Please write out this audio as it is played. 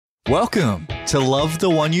Welcome to Love the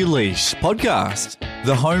One You Leash podcast,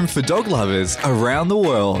 the home for dog lovers around the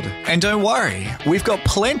world. And don't worry, we've got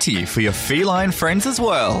plenty for your feline friends as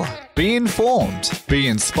well. Be informed, be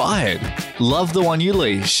inspired, love the one you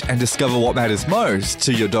leash, and discover what matters most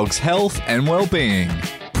to your dog's health and well-being.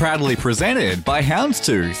 Proudly presented by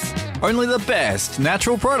Houndstooth. Only the best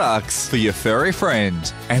natural products for your furry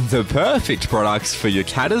friend, and the perfect products for your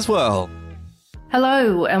cat as well.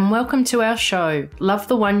 Hello and welcome to our show, Love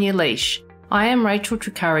the One You Leash. I am Rachel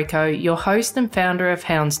Tricarico, your host and founder of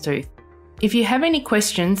Houndstooth. If you have any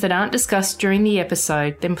questions that aren't discussed during the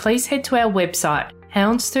episode, then please head to our website,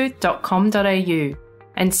 houndstooth.com.au,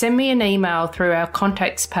 and send me an email through our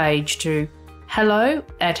contacts page to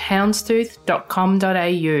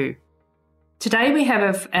hello@houndstooth.com.au. Today we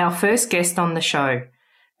have our first guest on the show,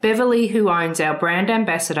 Beverly, who owns our brand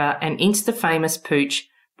ambassador and Insta-famous pooch,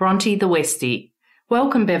 Bronte the Westie.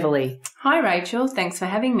 Welcome, Beverly. Hi, Rachel. Thanks for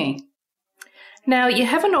having me. Now, you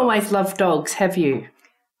haven't always loved dogs, have you?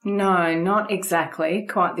 No, not exactly.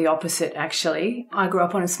 Quite the opposite, actually. I grew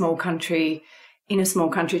up in a small country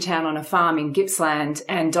town on a farm in Gippsland,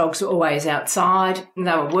 and dogs were always outside. They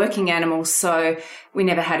were working animals, so we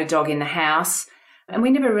never had a dog in the house. And we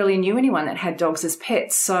never really knew anyone that had dogs as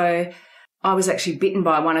pets. So I was actually bitten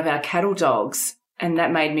by one of our cattle dogs, and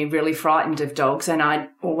that made me really frightened of dogs. And I'd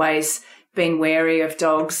always been wary of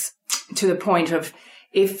dogs to the point of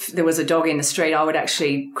if there was a dog in the street, I would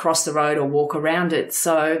actually cross the road or walk around it.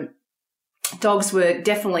 So dogs were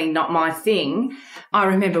definitely not my thing. I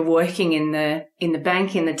remember working in the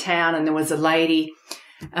bank in the town, and there was a lady,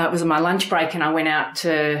 it was on my lunch break, and I went out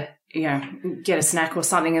to, get a snack or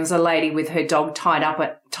something. There was a lady with her dog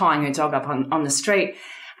tying her dog up on the street.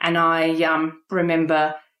 And I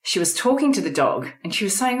remember she was talking to the dog, and she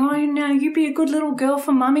was saying, "Oh, no, you be a good little girl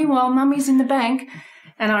for Mummy while Mummy's in the bank."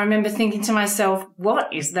 And I remember thinking to myself,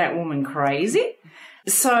 what, is that woman crazy?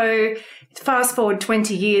 So fast forward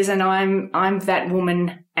 20 years and I'm that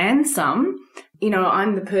woman and some.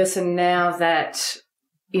 I'm the person now that,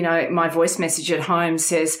 my voice message at home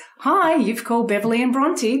says, "Hi, you've called Beverly and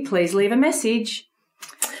Bronte. Please leave a message."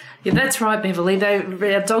 Yeah, that's right, Beverly.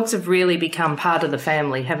 Our dogs have really become part of the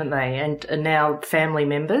family, haven't they? And are now family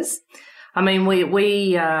members. I mean,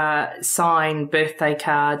 we sign birthday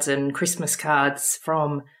cards and Christmas cards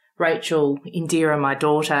from Rachel, Indira, my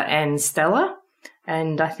daughter, and Stella.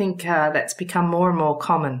 And I think that's become more and more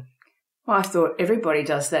common. Well, I thought everybody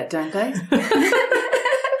does that, don't they?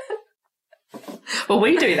 Well,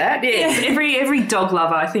 we do that, yes. Every dog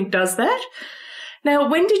lover, I think, does that. Now,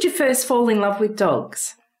 when did you first fall in love with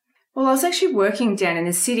dogs? Well, I was actually working down in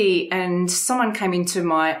the city, and someone came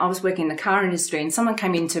I was working in the car industry, and someone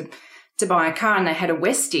came in to buy a car, and they had a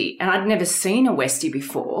Westie, and I'd never seen a Westie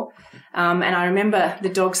before. And I remember the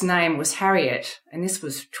dog's name was Harriet, and this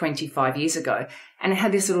was 25 years ago, and it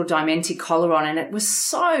had this little Diamante collar on, and it was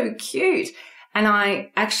so cute. And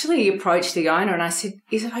I actually approached the owner and I said,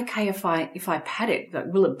 "Is it okay if I pat it?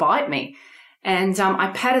 Will it bite me?" And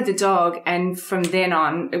I patted the dog, and from then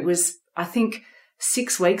on, it was, I think,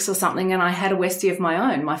 6 weeks or something, and I had a Westie of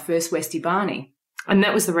my own, my first Westie Barney. And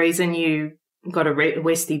that was the reason you got a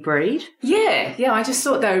Westie breed? Yeah, I just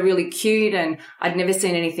thought they were really cute, and I'd never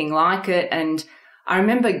seen anything like it. And I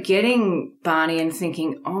remember getting Barney and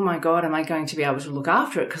thinking, oh my God, am I going to be able to look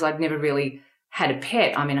after it? Because I'd never really had a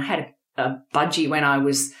pet. I mean, I had a budgie when I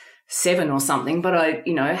was 7 or something, but I,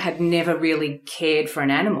 had never really cared for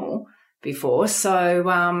an animal before. So,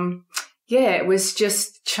 it was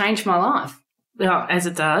just changed my life. Well, as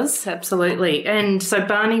it does, absolutely. And so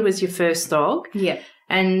Barney was your first dog? Yeah.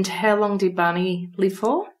 And how long did Barney live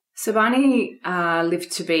for? So Barney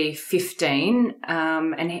lived to be 15,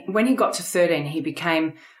 and when he got to 13, he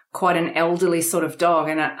became quite an elderly sort of dog.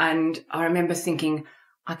 And I remember thinking,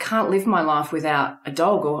 I can't live my life without a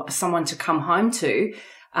dog or someone to come home to.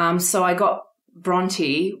 So I got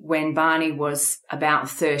Bronte when Barney was about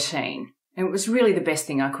 13. And it was really the best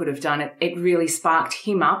thing I could have done. It really sparked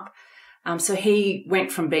him up. So he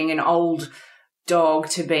went from being an old dog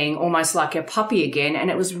to being almost like a puppy again.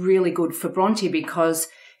 And it was really good for Bronte because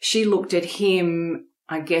she looked at him,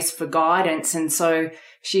 I guess, for guidance. And so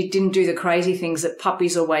she didn't do the crazy things that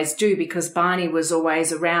puppies always do because Barney was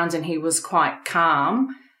always around and he was quite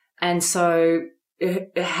calm. And so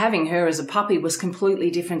having her as a puppy was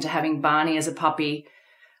completely different to having Barney as a puppy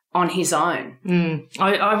on his own.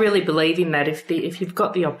 I really believe in that. If you've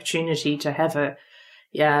got the opportunity to have a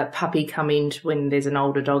puppy come in when there's an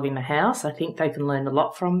older dog in the house, I think they can learn a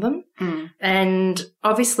lot from them. And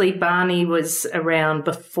obviously Barney was around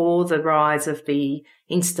before the rise of the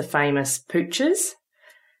Insta-famous pooches.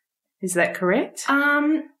 Is that correct?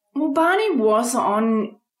 Well, Barney was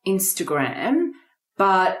on Instagram,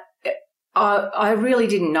 but I really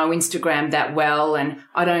didn't know Instagram that well, and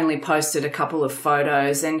I'd only posted a couple of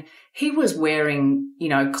photos, and he was wearing,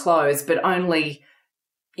 clothes, but only,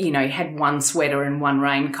 he had one sweater and one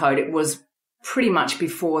raincoat. It was pretty much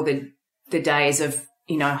before the days of,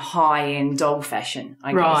 high-end dog fashion,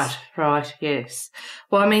 I guess. Right, yes.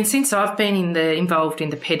 Well, I mean, since I've been involved in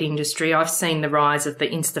the pet industry, I've seen the rise of the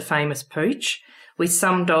Insta-famous pooch, with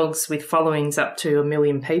some dogs with followings up to 1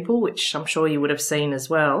 million people, which I'm sure you would have seen as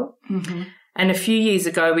well. Mm-hmm. And a few years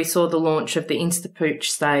ago, we saw the launch of the Instapooch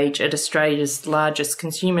stage at Australia's largest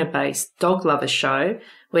consumer-based dog lovers show,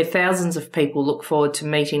 where thousands of people look forward to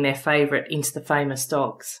meeting their favourite Insta-famous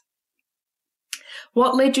dogs.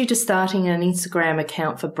 What led you to starting an Instagram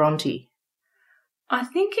account for Bronte? I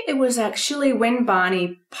think it was actually when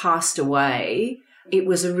Barney passed away, it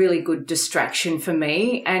was a really good distraction for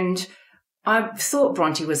me, and I thought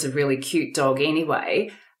Bronte was a really cute dog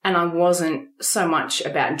anyway, and I wasn't so much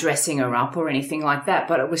about dressing her up or anything like that,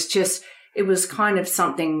 but it was kind of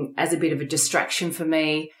something as a bit of a distraction for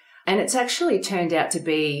me. And it's actually turned out to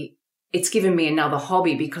be, it's given me another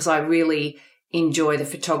hobby because I really enjoy the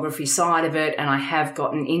photography side of it, and I have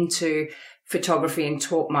gotten into photography and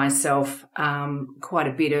taught myself quite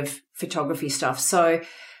a bit of photography stuff. So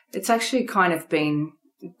it's actually kind of been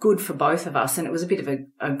good for both of us, and it was a bit of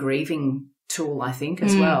a grieving tool, I think,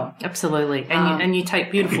 as well. Absolutely. And you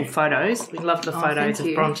take beautiful photos. We love the photos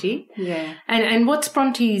of Bronte. Yeah. And what's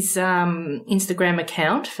Bronte's Instagram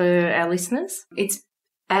account for our listeners? It's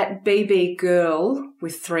at BB Girl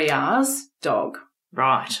with 3 R's, dog.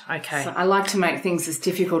 Right, okay. So I like to make things as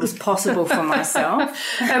difficult as possible for myself.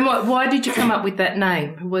 And why did you come up with that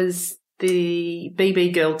name? Was the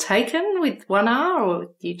BB Girl taken with 1 R, or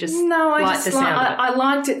you just liked the sound of it? I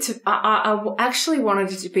liked it to. I actually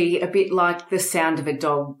wanted it to be a bit like the sound of a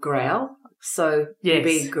dog growl. So yes.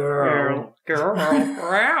 BB Girl, growl.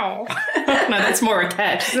 No, that's more a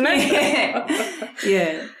cat, isn't it?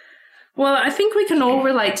 Yeah. Well, I think we can all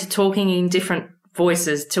relate to talking in different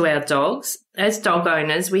voices to our dogs. As dog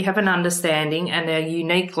owners, we have an understanding and a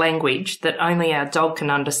unique language that only our dog can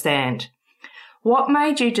understand. What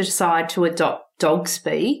made you decide to adopt dog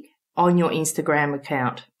speak on your Instagram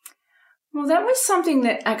account? Well, that was something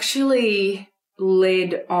that actually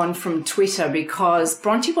led on from Twitter, because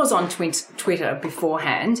Bronte was on Twitter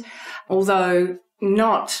beforehand, although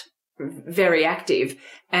not very active,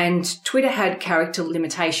 and Twitter had character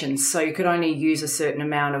limitations, so you could only use a certain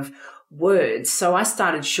amount of words. So I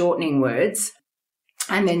started shortening words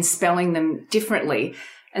and then spelling them differently.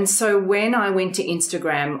 And so when I went to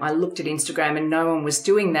Instagram, I looked at Instagram and no one was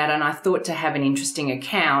doing that, and I thought to have an interesting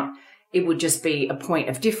account, it would just be a point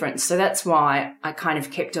of difference. So that's why I kind of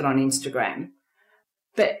kept it on Instagram.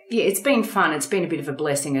 But yeah, it's been fun. It's been a bit of a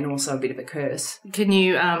blessing and also a bit of a curse. Can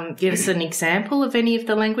you give us an example of any of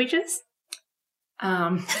the languages?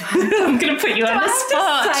 I'm going to put you on the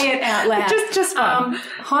spot. Just say it out loud. Just one.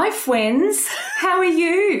 Hi, friends. How are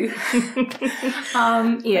you?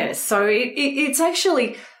 Yeah, so it's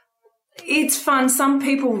actually, it's fun. Some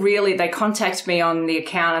people really, they contact me on the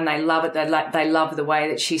account and they love it. They love the way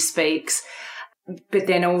that she speaks. But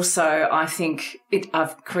then also I think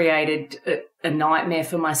I've created a nightmare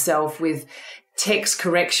for myself with text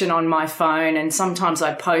correction on my phone, and sometimes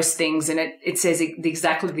I post things and it says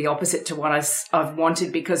exactly the opposite to what I've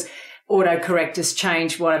wanted, because autocorrect has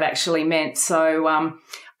changed what I've actually meant. So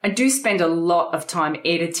I do spend a lot of time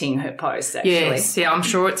editing her posts, actually. Yes, yeah, I'm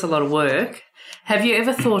sure it's a lot of work. Have you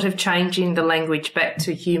ever thought of changing the language back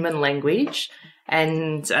to human language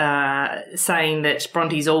and saying that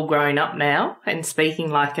Bronte's all grown up now and speaking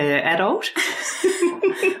like an adult?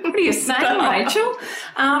 What are you saying, Rachel?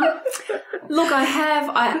 Look, I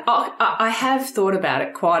have thought about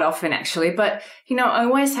it quite often, actually, but, I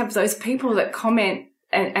always have those people that comment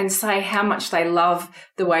and say how much they love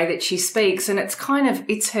the way that she speaks, and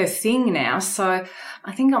it's her thing now. So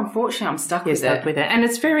I think, unfortunately, I'm stuck with it. And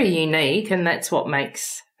it's very unique, and that's what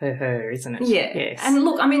makes her, isn't it? Yeah. Yes. And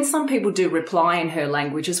look, I mean, some people do reply in her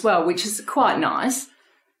language as well, which is quite nice.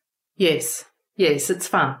 Yes, it's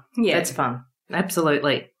fun. Yeah. It's fun.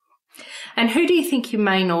 Absolutely. And who do you think your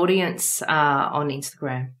main audience are on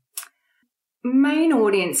Instagram? Main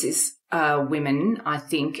audience is women, I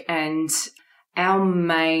think, and our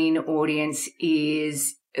main audience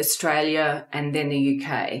is Australia and then the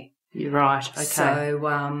UK. You're right, okay.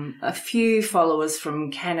 So a few followers from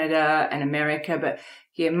Canada and America, but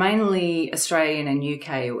yeah, mainly Australian and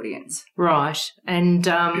UK audience. Right, and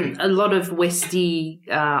a lot of Westie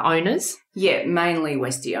owners? Yeah, mainly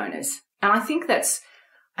Westie owners. And I think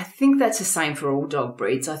I think that's the same for all dog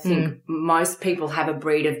breeds. I think most people have a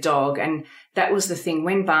breed of dog, and that was the thing.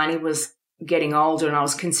 When Barney was getting older and I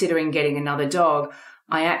was considering getting another dog,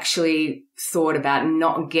 I actually thought about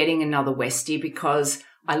not getting another Westie because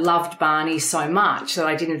I loved Barney so much that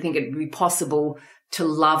I didn't think it would be possible to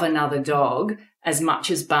love another dog as much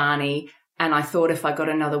as Barney. And I thought if I got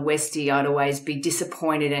another Westie, I'd always be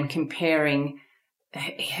disappointed and comparing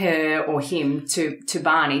her or him to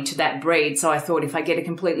Barney, to that breed. So I thought if I get a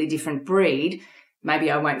completely different breed, maybe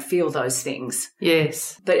I won't feel those things.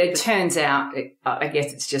 Yes. But it turns out, I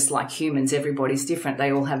guess it's just like humans. Everybody's different.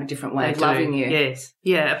 They all have a different way of loving you. Yes.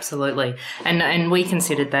 Yeah, absolutely. And we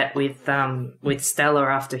considered that with Stella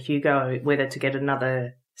after Hugo, whether to get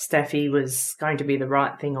another Staffy was going to be the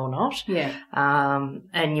right thing or not. Yeah.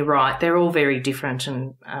 And you're right. They're all very different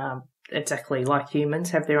and exactly like humans,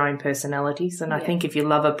 have their own personalities. And I think if you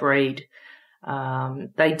love a breed,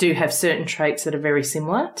 they do have certain traits that are very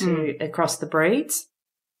similar to across the breeds.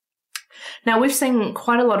 Now, we've seen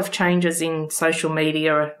quite a lot of changes in social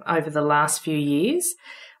media over the last few years.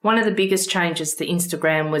 One of the biggest changes to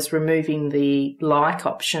Instagram was removing the like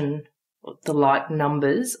option, the like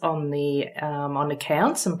numbers on the on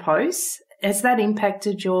accounts and posts. Has that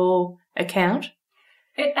impacted your account?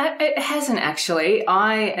 It hasn't actually.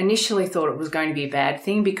 I initially thought it was going to be a bad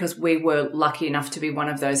thing because we were lucky enough to be one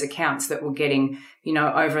of those accounts that were getting,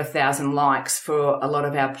 over 1,000 likes for a lot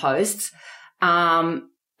of our posts.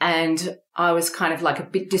 And I was kind of like a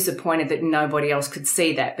bit disappointed that nobody else could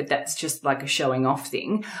see that, but that's just like a showing off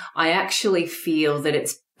thing. I actually feel that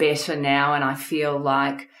it's better now, and I feel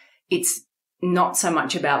like it's not so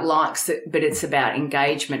much about likes, but it's about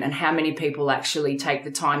engagement and how many people actually take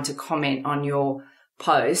the time to comment on your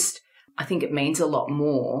post. I think it means a lot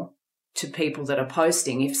more to people that are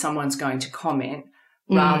posting if someone's going to comment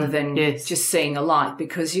rather than just seeing a like,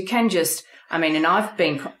 because you can just, and I've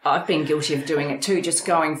been guilty of doing it too, just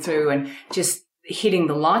going through and just hitting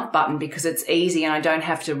the like button because it's easy and I don't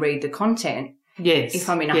have to read the content if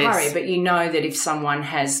I'm in a hurry. But you know that if someone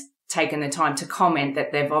has taken the time to comment,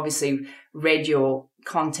 that they've obviously read your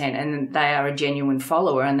content and they are a genuine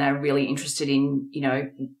follower and they're really interested in,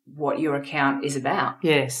 what your account is about.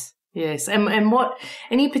 Yes. And what,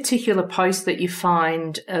 any particular post that you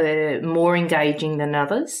find more engaging than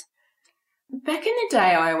others? Back in the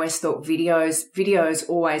day, I always thought videos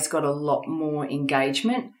always got a lot more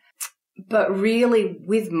engagement. But really,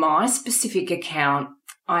 with my specific account,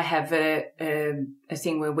 I have a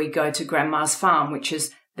thing where we go to Grandma's farm, which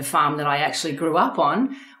is the farm that I actually grew up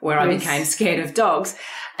on, where I became scared of dogs.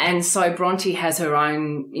 And so Bronte has her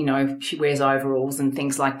own, she wears overalls and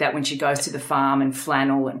things like that when she goes to the farm, and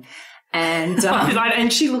flannel and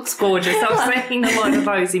and she looks gorgeous. I've seen a lot of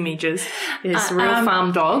those images. It's a real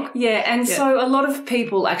farm dog. Yeah, and so a lot of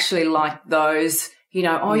people actually like those,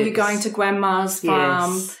 you're going to Grandma's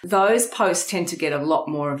farm. Yes. Those posts tend to get a lot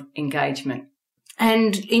more engagement.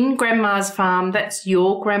 And in Grandma's farm, that's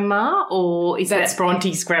your grandma, or is that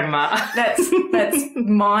Bronte's grandma? That's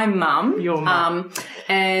my mum. Your mum.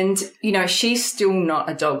 And, she's still not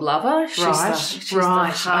a dog lover. She's the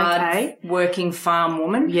hard working farm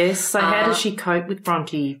woman. Yes. So how does she cope with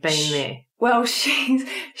Bronte being there? Well, she's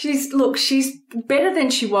better than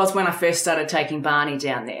she was when I first started taking Barney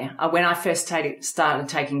down there. When I first started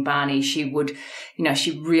taking Barney, she would,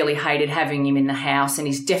 she really hated having him in the house, and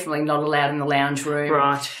he's definitely not allowed in the lounge room.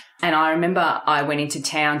 Right. And I remember I went into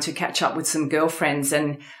town to catch up with some girlfriends,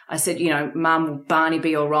 and I said, Mum, will Barney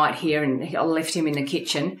be all right here? And I left him in the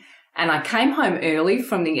kitchen, and I came home early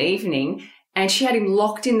from the evening, and she had him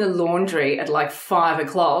locked in the laundry at like 5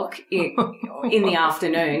 o'clock in the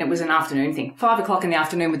afternoon. It was an afternoon thing. 5 o'clock in the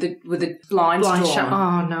afternoon with the blinds drawn.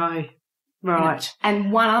 Oh, no. Right.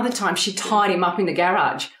 And one other time she tied him up in the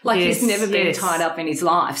garage. He's never been tied up in his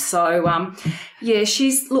life. So,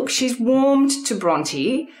 she's warmed to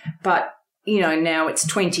Bronte, but, now it's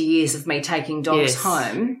 20 years of me taking dogs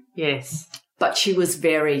home. Yes. But she was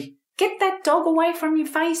very, get that dog away from your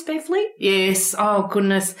face, Beverly. Yes. Oh,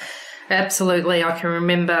 goodness. Absolutely. I can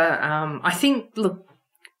remember, I think, look,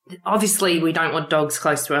 obviously we don't want dogs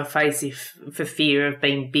close to our face for fear of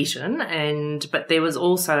being bitten, but there was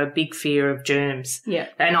also a big fear of germs. Yeah.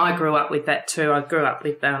 And I grew up with that too. I grew up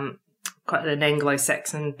with quite an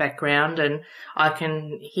Anglo-Saxon background, and I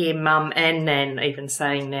can hear Mum and Nan even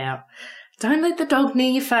saying now, don't let the dog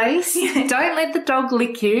near your face. Don't let the dog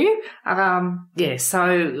lick you.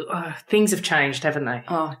 So things have changed, haven't they?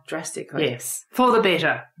 Oh, drastically. Yes. For the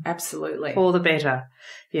better. Absolutely. For the better.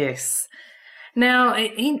 Yes. Now,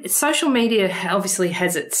 social media obviously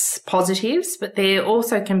has its positives, but there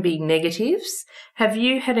also can be negatives. Have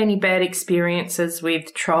you had any bad experiences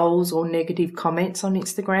with trolls or negative comments on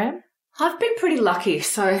Instagram? I've been pretty lucky.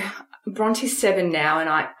 So Bronte's 7 now, and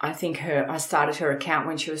I think I started her account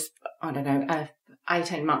when she was,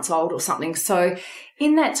 18 months old or something. So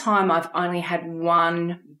in that time, I've only had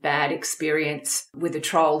one bad experience with a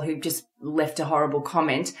troll who just left a horrible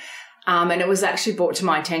comment. And it was actually brought to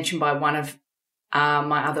my attention by one of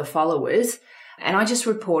my other followers. And I just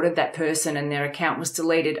reported that person and their account was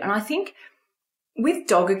deleted. And I think with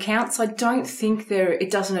dog accounts, I don't think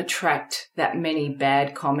it doesn't attract that many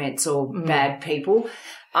bad comments or bad people.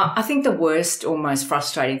 I think the worst or most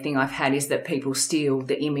frustrating thing I've had is that people steal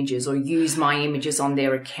the images or use my images on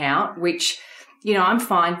their account, which, I'm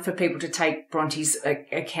fine for people to take Bronte's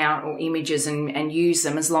account or images and use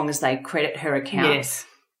them as long as they credit her account. Yes.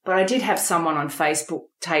 But I did have someone on Facebook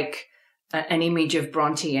take an image of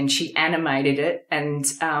Bronte and she animated it and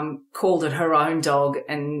called it her own dog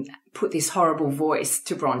and put this horrible voice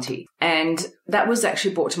to Bronte. And that was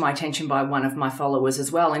actually brought to my attention by one of my followers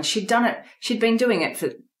as well. And she'd been doing it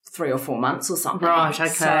for 3 or 4 months or something. Right,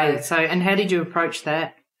 okay. So and how did you approach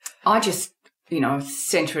that? I just,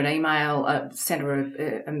 sent her an email, sent her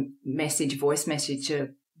a message, voice message, what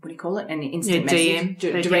do you call it? An instant message.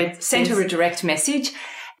 DM. Sent her a direct message,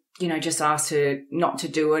 just asked her not to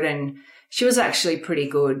do it, and she was actually pretty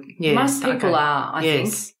good. Yes, most people are, I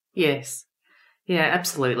think. Yes. Yeah,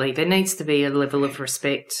 absolutely. There needs to be a level of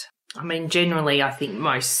respect. I mean, generally, I think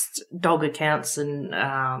most dog accounts and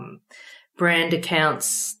brand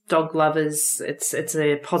accounts, dog lovers, it's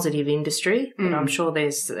a positive industry. But I'm sure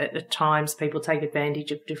there's at times people take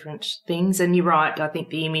advantage of different things. And you're right. I think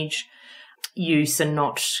the image use and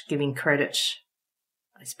not giving credit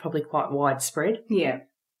is probably quite widespread. Yeah.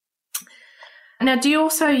 Now, do you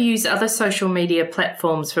also use other social media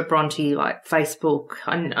platforms for Bronte, like Facebook?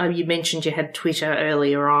 I know you mentioned you had Twitter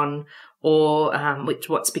earlier on, or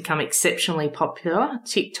what's become exceptionally popular,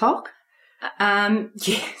 TikTok.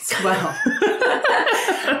 Yes. Well,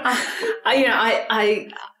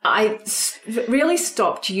 I really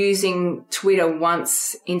stopped using Twitter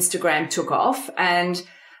once Instagram took off, and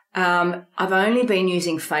I've only been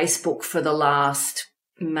using Facebook for the last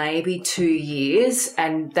maybe 2 years,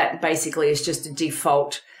 and that basically is just a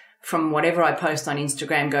default from whatever I post on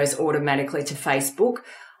Instagram goes automatically to Facebook.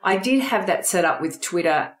 I did have that set up with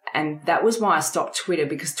Twitter, and that was why I stopped Twitter,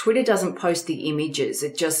 because Twitter doesn't post the images.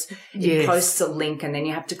 It posts a link and then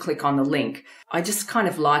you have to click on the link. I just kind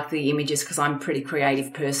of like the images because I'm a pretty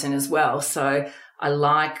creative person as well. So I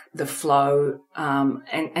like the flow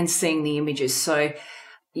and seeing the images. So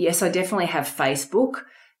yes, I definitely have Facebook.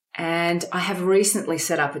 And I have recently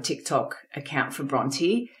set up a TikTok account for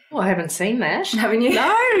Bronte. Well, I haven't seen that. Haven't you?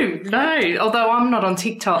 No. Although I'm not on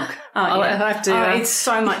TikTok. I'll have to. It's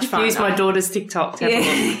so much fun. Use my daughter's TikTok to have a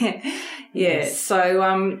look. Yeah. Yes.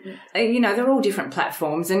 So, they're all different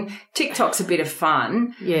platforms, and TikTok's a bit of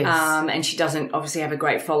fun. Yes. And she doesn't obviously have a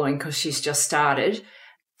great following because she's just started.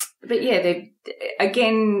 But yeah,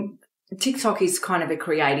 TikTok is kind of a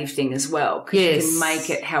creative thing as well, because you can make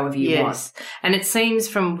it however you want. And it seems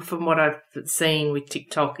from what I've seen with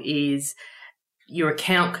TikTok is your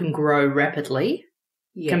account can grow rapidly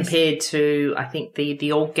compared to, I think,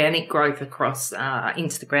 the organic growth across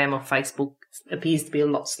Instagram or Facebook appears to be a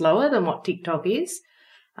lot slower than what TikTok is.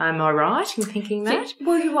 Am I right in thinking that?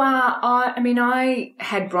 Well, you are. I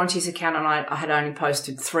had Bronte's account and I had only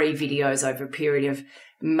posted 3 videos over a period of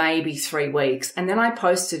maybe 3 weeks. And then I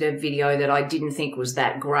posted a video that I didn't think was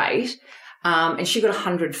that great. And she got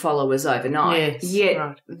 100 followers overnight. Yes,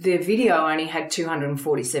 Yet the video only had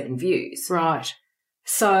 247 views. Right.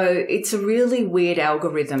 So it's a really weird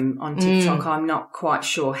algorithm on TikTok. I'm not quite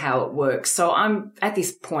sure how it works. So at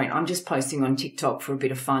this point, I'm just posting on TikTok for a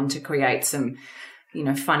bit of fun to create some,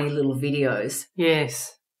 funny little videos.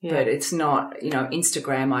 Yes. Yeah. But it's not,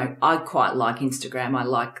 Instagram. I quite like Instagram. I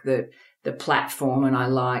like the platform, and I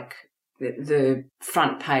like the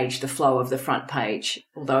front page, the flow of the front page,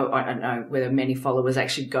 although I don't know whether many followers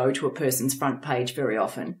actually go to a person's front page very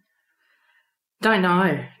often. Don't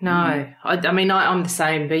know. No. I mean, I'm the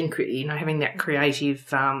same, having that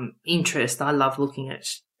creative interest. I love looking at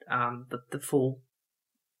the full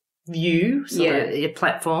view, your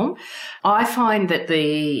platform. I find that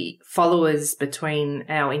the followers between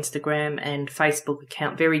our Instagram and Facebook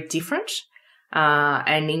account very different.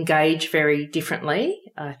 And engage very differently.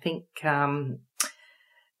 I think,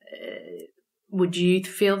 would you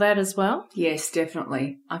feel that as well? Yes,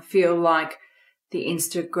 definitely. I feel like the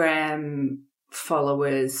Instagram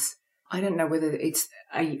followers, I don't know whether it's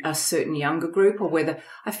a certain younger group or whether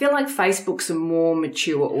I feel like Facebook's a more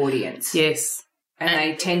mature audience. Yes. And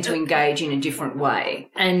they tend to engage in a different way.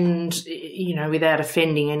 And, you know, without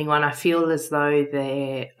offending anyone, I feel as though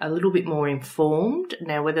they're a little bit more informed.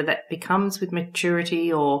 Now, whether that becomes with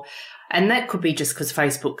maturity and that could be just because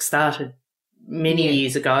Facebook started many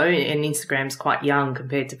years ago and Instagram's quite young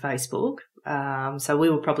compared to Facebook. So we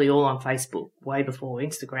were probably all on Facebook way before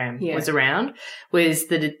Instagram was around, whereas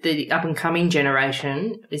the up-and-coming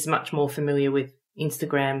generation is much more familiar with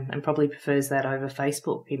Instagram and probably prefers that over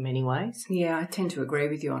Facebook in many ways. Yeah, I tend to agree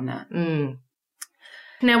with you on that.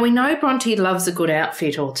 Now, we know Bronte loves a good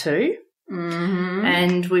outfit or two,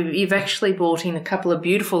 and you've actually brought in a couple of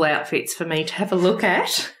beautiful outfits for me to have a look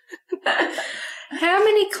at. How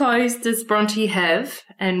many clothes does Bronte have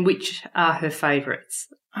and which are her favourites?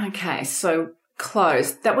 Okay, so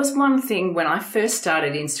clothes. That was one thing when I first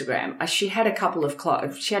started Instagram. She had a couple of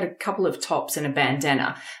clothes. She had a couple of tops and a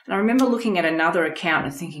bandana. And I remember looking at another account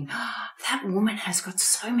and thinking, that woman has got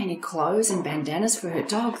so many clothes and bandanas for her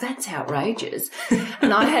dog. That's outrageous.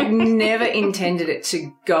 And I had never intended it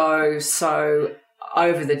to go so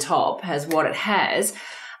over the top as what it has.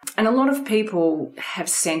 And a lot of people have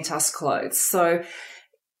sent us clothes. So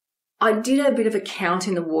I did a bit of a count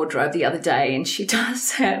in the wardrobe the other day, and she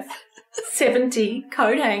does have 70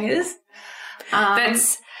 coat hangers.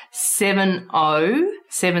 That's 70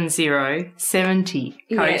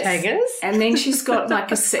 coat hangers. And then she's got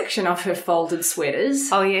like a section of her folded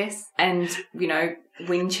sweaters. Oh, yes. And, you know,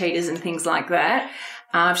 wind cheaters and things like that.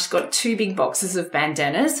 She's got 2 big boxes of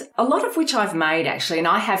bandanas, a lot of which I've made actually, and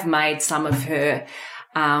I have made some of her.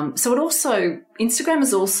 So Instagram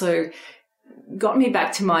has also got me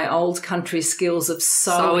back to my old country skills of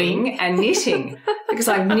sewing and knitting, because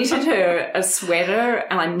I knitted her a sweater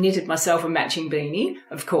and I knitted myself a matching beanie,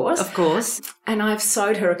 of course. Of course. And I've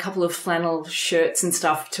sewed her a couple of flannel shirts and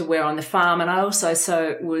stuff to wear on the farm, and I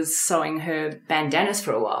also was sewing her bandanas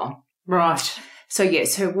for a while. Right. So,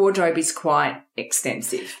 yes, her wardrobe is quite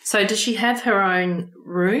extensive. So does she have her own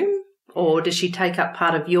room, or does she take up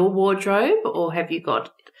part of your wardrobe, or have you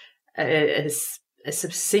got a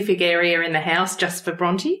specific area in the house just for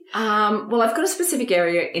Bronte? Well, I've got a specific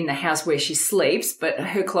area in the house where she sleeps, but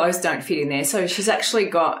her clothes don't fit in there. So she's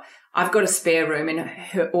actually I've got a spare room,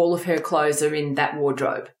 and all of her clothes are in that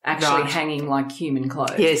wardrobe, actually hanging like human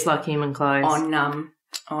clothes. Yes, like human clothes.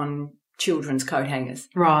 On children's coat hangers.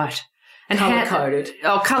 Right. And colour-coded.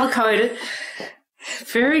 Colour-coded.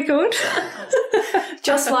 Very good.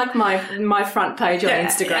 Just like my front page on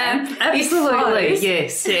Instagram. Absolutely,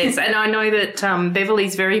 yes. And I know that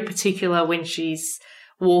Beverly's very particular when she's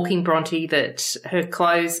walking Bronte that her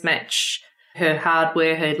clothes match her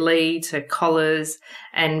hardware, her leads, her collars,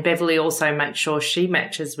 and Beverly also makes sure she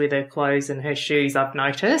matches with her clothes and her shoes, I've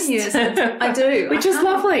noticed. Yes, I do. Which is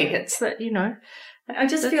lovely. It's that, you know. I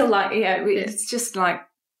just feel like, it's just like,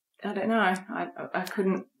 I don't know. I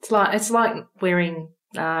couldn't. It's like wearing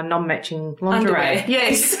non-matching lingerie. Underwear.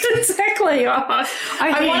 Yes, exactly. I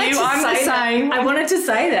hear you. I'm the same. I wanted to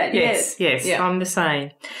say that. Yes, yeah. I'm the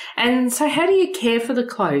same. And so, how do you care for the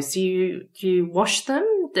clothes? Do you wash them?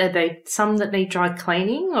 Are they some that need dry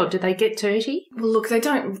cleaning, or do they get dirty? Well, look, they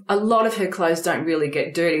don't. A lot of her clothes don't really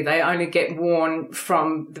get dirty. They only get worn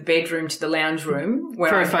from the bedroom to the lounge room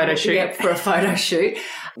for a photo shoot. Yeah, for a photo shoot.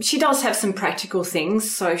 She does have some practical things,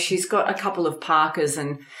 so she's got a couple of parkas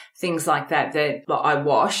and things like that I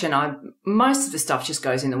wash, and most of the stuff just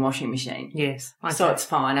goes in the washing machine. Yes, so it's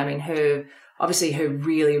fine. I mean, her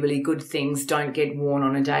really, really good things don't get worn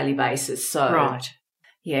on a daily basis. So right.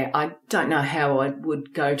 Yeah, I don't know how I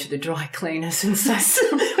would go to the dry cleaners and say,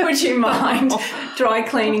 would you mind dry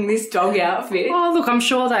cleaning this dog outfit? Oh, look, I'm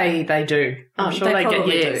sure they do. I'm sure they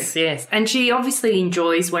get, yes. And she obviously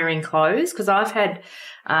enjoys wearing clothes, because I've had,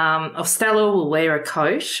 Stella will wear a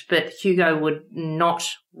coat, but Hugo would not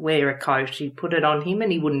wear a coat. He'd put it on him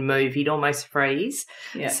and he wouldn't move. He'd almost freeze.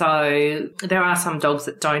 Yeah. So there are some dogs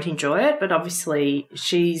that don't enjoy it, but obviously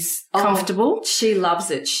she's comfortable. She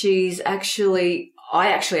loves it. I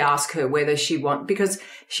actually ask her whether she because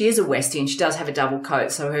she is a Westie and she does have a double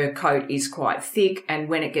coat, so her coat is quite thick, and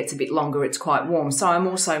when it gets a bit longer, it's quite warm. So I'm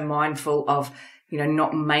also mindful of,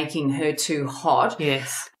 not making her too hot.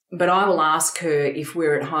 Yes. But I will ask her if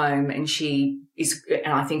we're at home and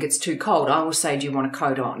and I think it's too cold, I will say, do you want a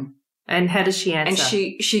coat on? And how does she answer?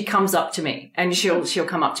 And she comes up to me, and she'll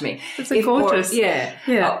come up to me. It's gorgeous.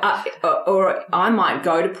 Or I might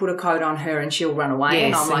go to put a coat on her and she'll run away,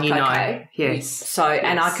 and I'm like, okay. Yes. So,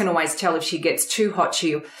 and I can always tell if she gets too hot,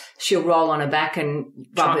 she'll roll on her back and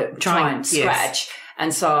try and scratch.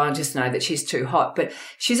 And so I just know that she's too hot. But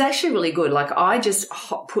she's actually really good. Like I just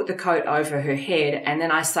put the coat over her head and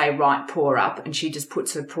then I say, right paw up, and she just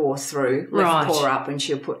puts her paw through, left paw up, and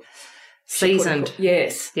she'll put... Seasoned.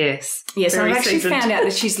 Yes. Yes. Yes, Very I've actually seasoned. found out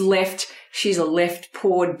that she's a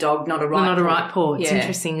left-pawed dog, not a right paw. Not a right paw. It's Yeah.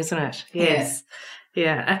 interesting, isn't it? Yes.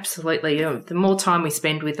 Yeah, absolutely. The more time we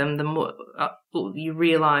spend with them, the more you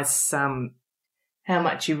realise how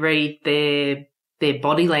much you read their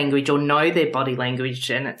body language or know their body language,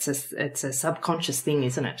 and it's a subconscious thing,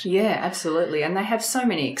 isn't it? Yeah, absolutely. And they have so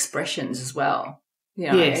many expressions as well. You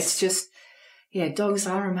know, Yes. it's just, dogs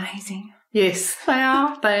are amazing. Yes, they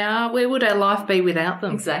are. They are. Where would our life be without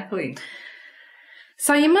them? Exactly.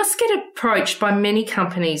 So you must get approached by many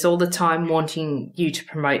companies all the time wanting you to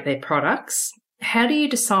promote their products. How do you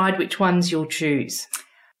decide which ones you'll choose?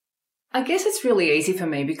 I guess it's really easy for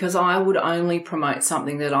me because I would only promote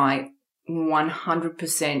something that I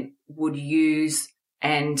 100% would use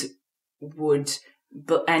and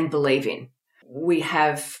believe in. We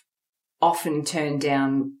have often turned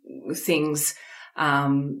down things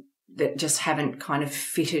that just haven't kind of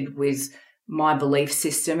fitted with my belief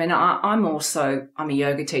system. And I'm a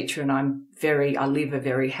yoga teacher and I live a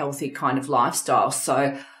very healthy kind of lifestyle.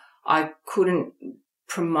 So I couldn't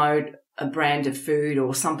promote a brand of food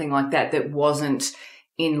or something like that wasn't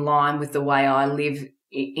in line with the way I live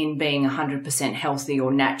in being 100% healthy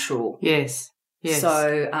or natural. Yes. Yes.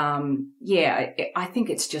 So, I think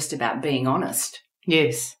it's just about being honest.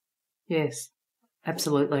 Yes. Yes.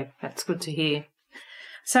 Absolutely. That's good to hear.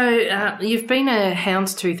 So you've been a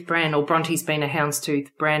houndstooth brand, or Bronte's been a houndstooth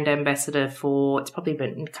brand ambassador for, it's probably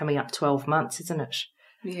been coming up 12 months, isn't it?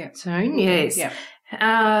 Yeah. Soon, yes. Yeah.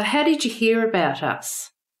 How did you hear about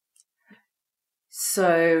us?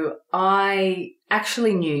 So I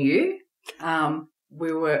actually knew you.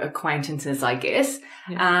 We were acquaintances, I guess.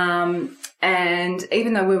 Yeah. And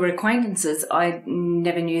even though we were acquaintances, I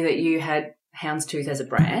never knew that you had Houndstooth as a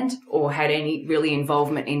brand or had any really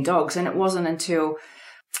involvement in dogs. And it wasn't until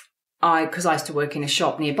because I used to work in a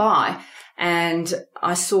shop nearby and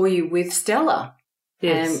I saw you with Stella.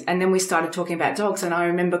 Yes. And then we started talking about dogs, and I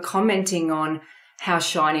remember commenting on how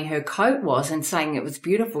shiny her coat was and saying it was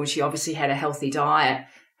beautiful. She obviously had a healthy diet.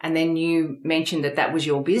 And then you mentioned that was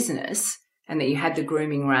your business and that you had the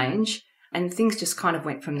grooming range, and things just kind of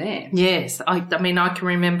went from there. Yes. I mean, I can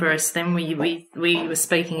remember us then we were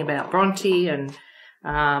speaking about Bronte and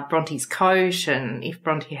Bronte's coat and if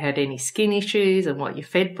Bronte had any skin issues and what you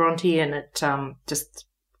fed Bronte, and it just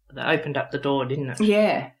opened up the door, didn't it?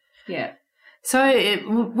 Yeah, yeah. So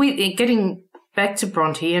getting back to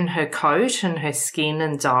Bronte and her coat and her skin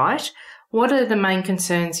and diet, what are the main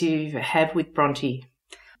concerns you have with Bronte?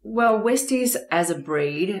 Well, Westies as a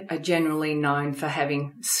breed are generally known for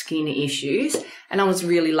having skin issues, and I was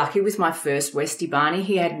really lucky with my first Westie Barney.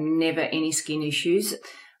 He had never any skin issues,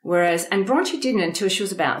 and Bronte didn't until she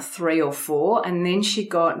was about 3 or 4, and then she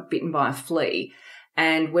got bitten by a flea.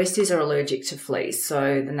 And Westies are allergic to fleas,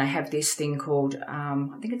 so then they have this thing called,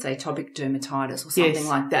 I think it's atopic dermatitis or something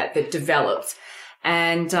like that develops.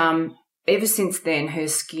 And ever since then, her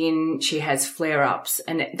skin, she has flare-ups.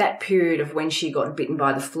 And at that period of when she got bitten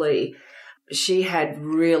by the flea, she had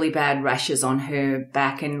really bad rashes on her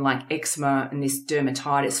back and like eczema and this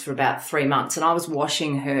dermatitis for about 3 months. And I was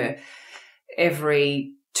washing her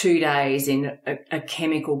every 2 days in a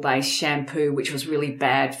chemical-based shampoo, which was really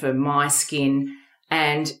bad for my skin.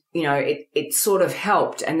 And, you know, it sort of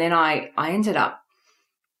helped. And then I ended up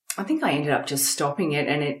just stopping it,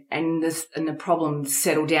 and the problem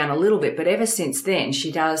settled down a little bit. But ever since then,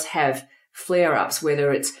 she does have flare-ups,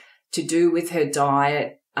 whether it's to do with her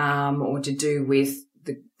diet or to do with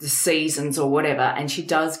the seasons or whatever, and she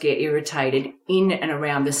does get irritated in and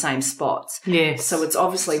around the same spots. Yes. So it's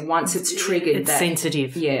obviously once it's triggered, it's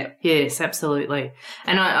sensitive. Yeah. Yes, absolutely.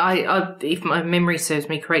 And I if my memory serves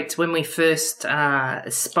me correct, when we first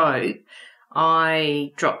spoke,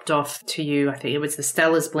 I dropped off to you, I think it was the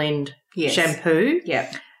Stella's Blend shampoo.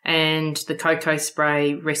 Yeah. And the Cocoa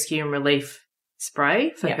Spray Rescue and Relief spray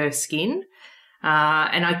for her skin.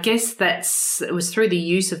 And I guess it was through the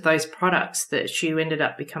use of those products that you ended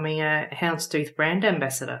up becoming a Houndstooth brand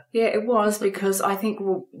ambassador. Yeah, it was, because I think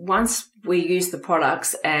once we used the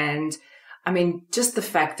products, and I mean, just the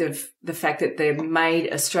fact that they're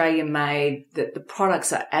made, Australian made, that the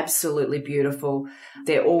products are absolutely beautiful.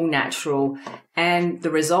 They're all natural, and the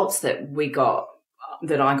results that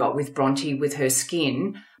I got with Bronte with her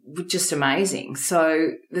skin were just amazing.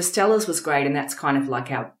 So the Stella's was great, and that's kind of like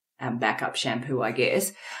our backup shampoo, I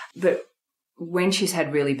guess. But when she's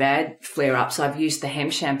had really bad flare-ups, I've used the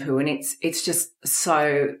hemp shampoo, and it's just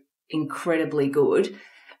so incredibly good.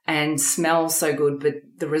 and smells so good. But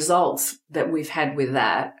the results that we've had with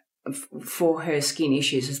that for her skin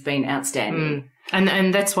issues has been outstanding.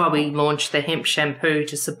 And that's why we launched the hemp shampoo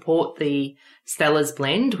to support the Stella's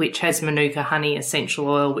blend, which has Manuka honey essential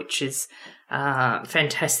oil, which is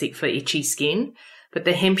fantastic for itchy skin. But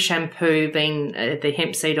the hemp shampoo being the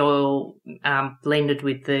hemp seed oil blended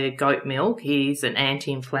with the goat milk is an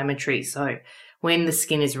anti-inflammatory. So when the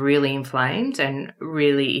skin is really inflamed and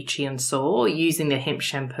really itchy and sore, using the hemp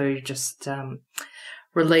shampoo just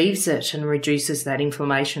relieves it and reduces that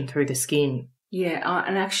inflammation through the skin. Yeah,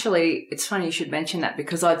 and actually it's funny you should mention that,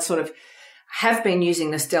 because I'd sort of have been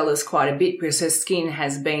using the Stella's quite a bit because her skin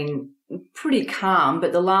has been pretty calm,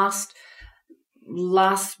 but the last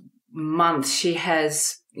month she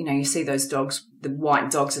has, you see those dogs, the white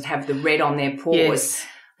dogs that have the red on their paws. Yes.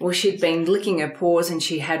 Well, she'd been licking her paws and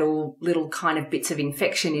she had all little kind of bits of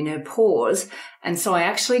infection in her paws. And so I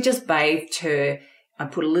actually just bathed her. I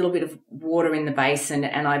put a little bit of water in the basin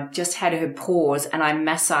and I just had her paws and I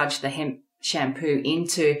massaged the hemp shampoo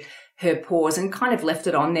into her paws and kind of left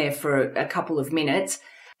it on there for a couple of minutes.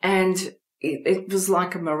 And it was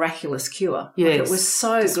like a miraculous cure. Yes. Like, it was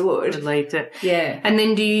so good. Relieved it. Yeah. And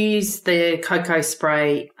then do you use the cocoa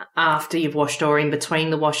spray after you've washed or in between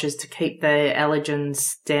the washes to keep the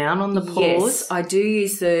allergens down on the paws? Yes, I do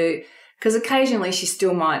use because occasionally she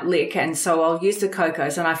still might lick, and so I'll use the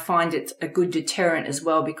cocos, and I find it's a good deterrent as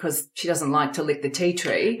well because she doesn't like to lick the tea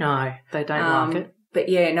tree. No, they don't like it. But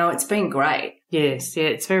yeah, no, it's been great. Yes, yeah,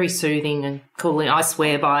 it's very soothing and cooling. I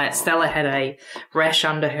swear by it. Stella had a rash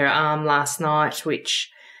under her arm last night, which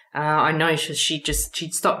I noticed she'd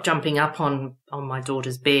stopped jumping up on my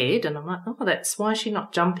daughter's bed, and I'm like, oh, that's why she's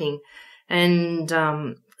not jumping.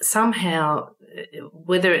 And somehow,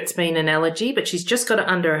 whether it's been an allergy, but she's just got it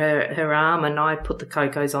under her arm, and I put the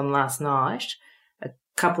cocos on last night, a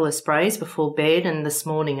couple of sprays before bed, and this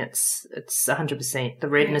morning it's 100%. The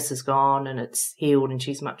redness is gone and it's healed and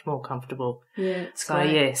she's much more comfortable. Yeah, so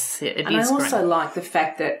great. Yes, it and is I also great. like the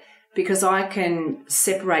fact that because I can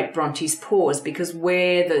separate Bronte's paws, because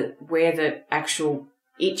where the actual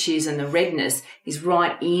itch is and the redness is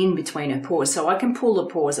right in between her paws, so I can pull the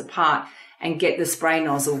paws apart and get the spray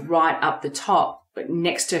nozzle right up the top, but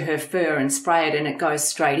next to her fur, and spray it, and it goes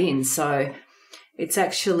straight in. So it's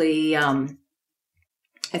actually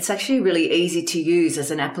really easy to use as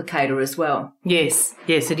an applicator as well. Yes,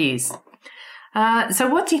 it is. So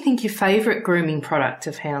what do you think your favourite grooming product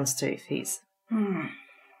of Houndstooth is?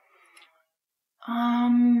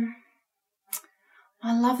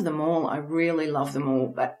 I love them all. I really love them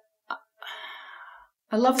all, but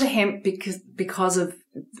I love the hemp because of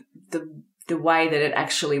the way that it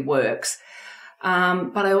actually works.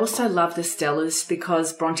 But I also love the Stella's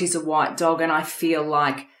because Bronte's a white dog, and I feel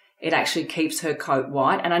like it actually keeps her coat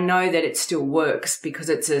white. And I know that it still works because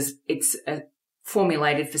it's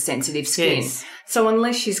formulated for sensitive skin. Yes. So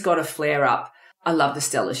unless she's got a flare up, I love the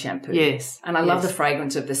Stella's shampoo. Yes. And I love the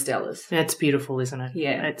fragrance of the Stella's. It's beautiful, isn't it?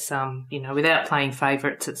 Yeah. It's, without playing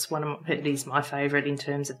favourites, it is my favourite in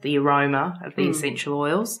terms of the aroma of the essential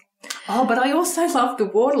oils. Oh, but I also love the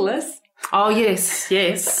waterless. Oh, yes.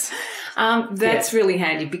 That's really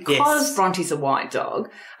handy because Bronte's a white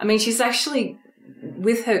dog. I mean, she's actually,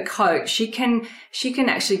 with her coat, she can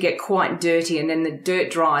actually get quite dirty, and then the dirt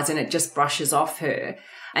dries and it just brushes off her.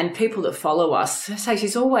 And people that follow us say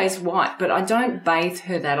she's always white, but I don't bathe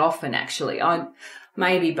her that often, actually. I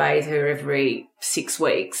maybe bathe her every 6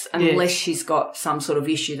 weeks unless she's got some sort of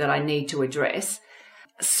issue that I need to address.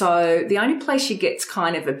 So the only place she gets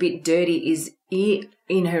kind of a bit dirty is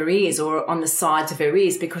in her ears or on the sides of her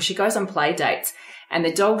ears, because she goes on play dates. And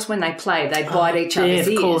the dogs, when they play, they bite each other's ears.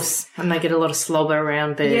 Yeah, of course. And they get a lot of slobber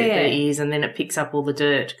around their ears, and then it picks up all the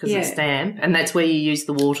dirt because it's damp. And that's where you use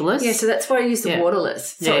the waterless. Yeah, so that's why I use the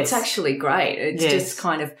waterless. So it's actually great. It's Yes. just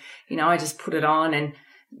kind of, I just put it on and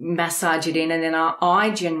massage it in, and then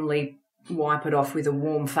I generally wipe it off with a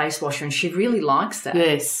warm face washer, and she really likes that.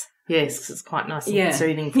 Yes, because it's quite nice and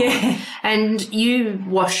soothing for her. And you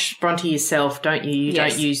wash Bronte yourself, don't you? You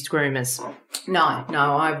don't use groomers. No,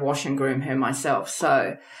 I wash and groom her myself.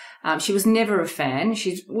 So she was never a fan.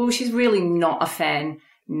 She's really not a fan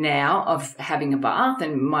now of having a bath,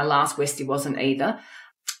 and my last Westie wasn't either.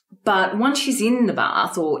 But once she's in the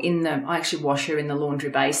bath I actually wash her in the laundry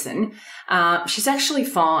basin, she's actually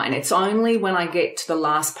fine. It's only when I get to the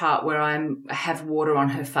last part where I have water on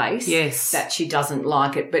her face that she doesn't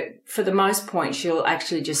like it. But for the most part, she'll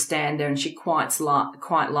actually just stand there, and she quite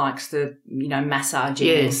likes the, massaging.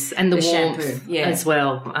 Yes, and the warmth shampoo. as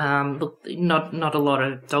well. Look, not a lot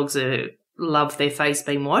of dogs love their face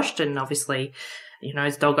being washed, and obviously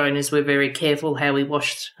as dog owners, we're very careful how we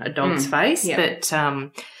wash a dog's face. Yep. But,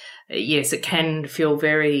 yes, it can feel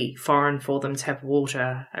very foreign for them to have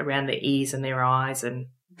water around their ears and their eyes and,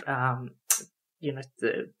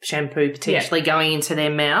 the shampoo potentially going into their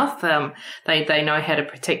mouth. They know how to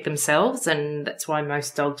protect themselves, and that's why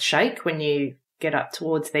most dogs shake when you get up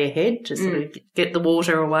towards their head to sort of get the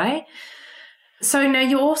water away. So now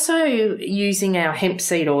you're also using our hemp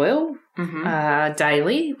seed oil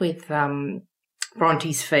daily with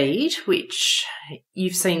Bronte's feed, which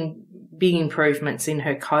you've seen big improvements in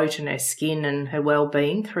her coat and her skin and her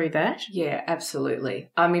well-being through that. Yeah,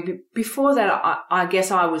 absolutely. I mean, before that, I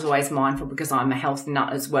guess I was always mindful because I'm a health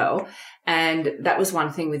nut as well. And that was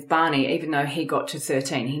one thing with Barney, even though he got to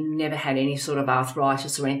 13, he never had any sort of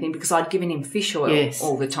arthritis or anything because I'd given him fish oil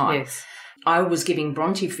all the time. Yes. I was giving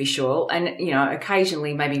Bronte fish oil and,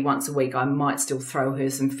 occasionally, maybe once a week, I might still throw her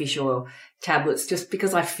some fish oil tablets just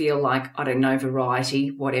because I feel like, I don't know, variety,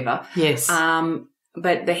 whatever. Yes.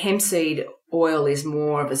 But the hemp seed oil is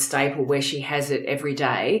more of a staple where she has it every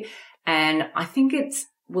day. And I think it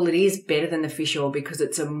is better than the fish oil because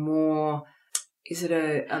it's a more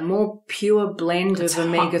pure blend of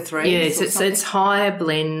omega-3s? Yes, it's higher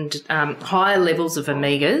blend, higher levels of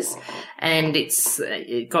omegas, and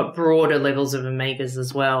it got broader levels of omegas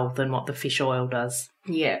as well than what the fish oil does.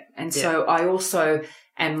 Yeah, and so I also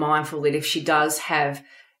am mindful that if she does have,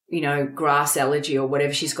 grass allergy or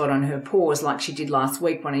whatever she's got on her paws, like she did last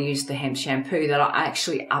week when I used the hemp shampoo, that I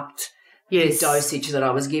actually upped the dosage that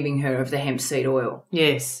I was giving her of the hemp seed oil.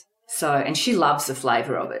 Yes. So, and she loves the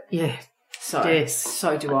flavour of it. Yeah.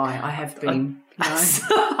 So do I. I have been.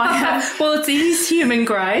 I have. Well, it is human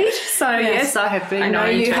grade, so yes, I have been. I know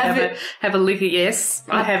you have a look at. Yes,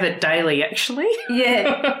 I have it daily, actually.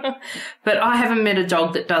 Yeah, but I haven't met a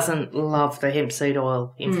dog that doesn't love the hemp seed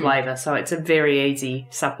oil in flavour. So it's a very easy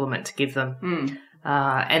supplement to give them.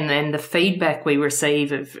 And then the feedback we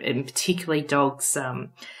receive of, and particularly dogs,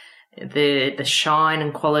 the shine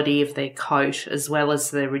and quality of their coat, as well as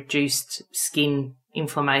the reduced skin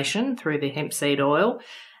inflammation through the hemp seed oil,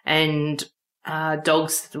 and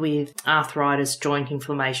dogs with arthritis, joint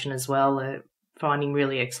inflammation as well, are finding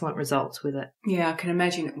really excellent results with it. Yeah, I can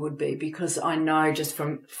imagine it would be because I know just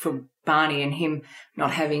from Barney and him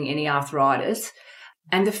not having any arthritis,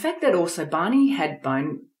 and the fact that also Barney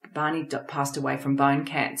passed away from bone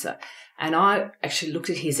cancer, and I actually looked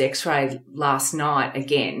at his x-ray last night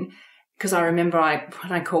again because I remember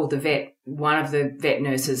when I called the vet, one of the vet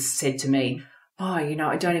nurses said to me, I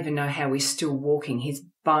don't even know how he's still walking. His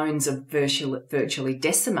bones are virtually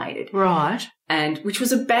decimated. Right. And which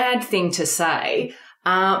was a bad thing to say.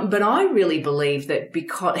 But I really believe that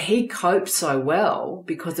because he coped so well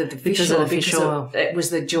because of the fish oil. It was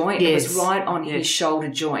the joint. Yes. It was right on his shoulder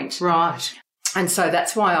joint. Right. And so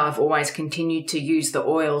that's why I've always continued to use the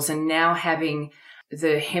oils, and now having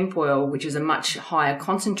the hemp oil, which is a much higher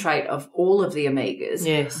concentrate of all of the omegas.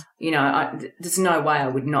 Yes. There's no way I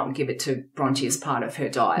would not give it to Bronte as part of her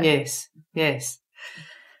diet. Yes.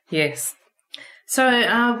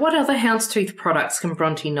 So what other houndstooth products can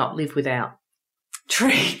Bronte not live without?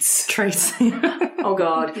 Treats. Oh,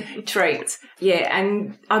 God. Treats. Yeah,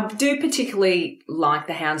 and I do particularly like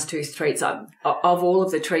the houndstooth treats. Of all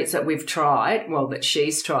of the treats that we've tried, that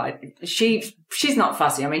she's tried, she's not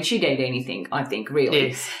fussy. I mean, she'd eat anything, I think, really.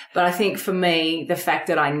 Yes. But I think for me, the fact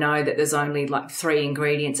that I know that there's only 3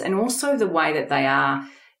 ingredients, and also the way that they are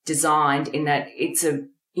designed in that it's a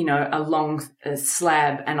long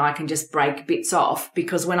slab and I can just break bits off,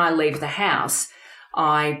 because when I leave the house,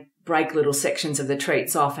 I break little sections of the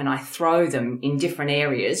treats off and I throw them in different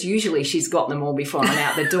areas. Usually she's got them all before I'm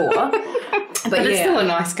out the door. But it's still a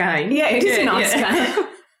nice game. Yeah, it is a nice game.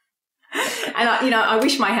 And, I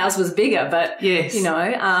wish my house was bigger, but, yes.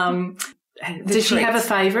 Does she have a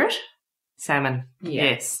favourite? Salmon. Yeah.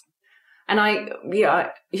 Yes. And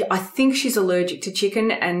I think she's allergic to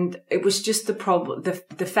chicken, and it was just the problem,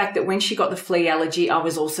 the fact that when she got the flea allergy, I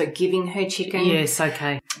was also giving her chicken. Yes,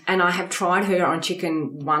 okay. And I have tried her on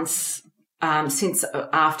chicken once since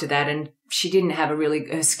after that, and she didn't have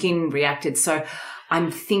her skin reacted. So I'm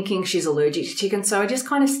thinking she's allergic to chicken. So I just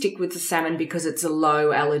kind of stick with the salmon because it's a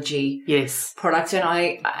low allergy product. And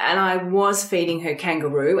I was feeding her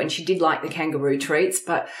kangaroo, and she did like the kangaroo treats,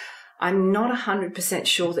 but I'm not 100%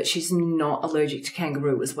 sure that she's not allergic to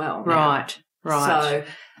kangaroo as well. Right. So,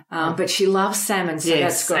 but she loves salmon, so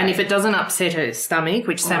that's great. And if it doesn't upset her stomach,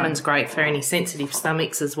 which salmon's great for any sensitive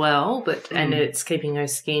stomachs as well, and it's keeping her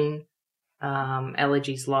skin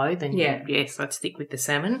allergies low, then yes, I'd stick with the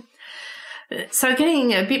salmon. So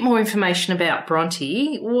getting a bit more information about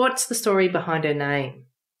Bronte, what's the story behind her name?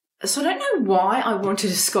 So I don't know why I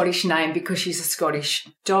wanted a Scottish name because she's a Scottish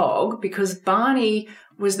dog, because Barney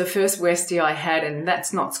was the first Westie I had, and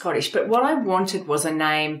that's not Scottish. But what I wanted was a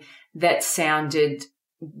name that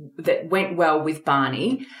went well with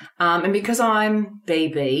Barney. And because I'm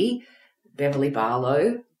BB, Beverly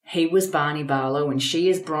Barlow, he was Barney Barlow and she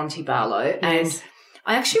is Bronte Barlow. Yes. And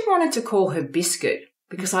I actually wanted to call her Biscuit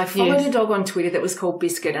because I followed a dog on Twitter that was called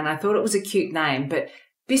Biscuit and I thought it was a cute name, but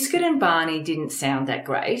Biscuit and Barney didn't sound that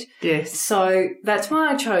great. Yes. So that's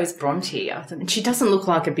why I chose Bronte. And she doesn't look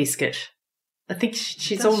like a biscuit. I think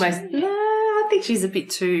she's almost... No, I think she's a bit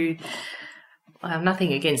too... I have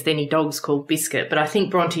nothing against any dogs called Biscuit, but I think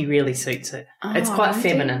Bronte really suits her. It's quite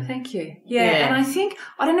feminine. Thank you. Yeah, and I think,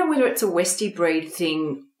 I don't know whether it's a Westie breed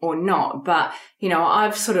thing or not, but, you know,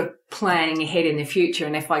 I've sort of planning ahead in the future,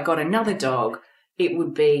 and if I got another dog, it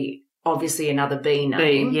would be obviously another B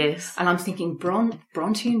name. B, yes. And I'm thinking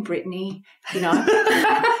Bronte and Brittany, you know.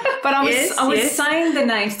 But I was saying the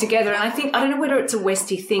names together, and I think, I don't know whether it's a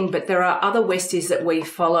Westie thing, but there are other Westies that we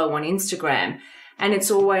follow on Instagram, and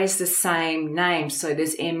it's always the same name. So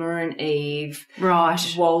there's Emma and Eve. Right.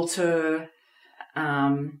 Walter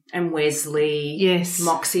and Wesley. Yes.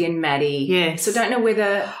 Moxie and Maddie. Yes. So I don't know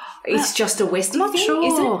whether it's just a Westie I'm not thing, sure.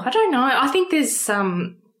 is it? I don't know. I think there's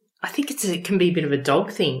I think it can be a bit of a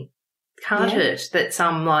dog thing, can't it? That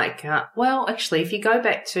some well, actually, if you go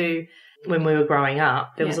back to when we were growing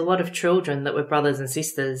up, there was a lot of children that were brothers and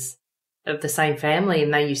sisters of the same family,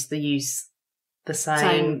 and they used to use the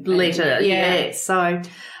same letter. Yeah. So,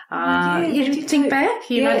 you think back,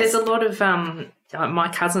 you know, there's a lot of my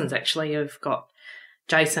cousins actually have got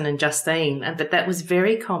Jason and Justine, but that was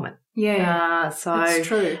very common. Yeah, so that's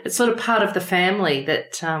true. It's sort of part of the family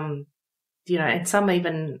that, you know, and some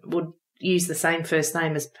even would use the same first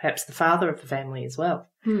name as perhaps the father of the family as well.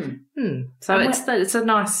 So it's a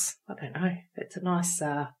nice, I don't know, it's a nice,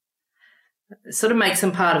 it sort of makes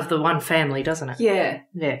them part of the one family, doesn't it? Yeah.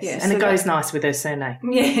 Yes. Yeah, and so it goes nice with her surname.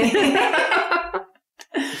 Yeah.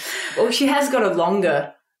 Well, she has got a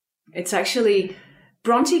longer. It's actually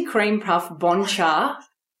Bronte Cream Puff Bonchar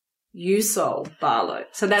Usol Barlow.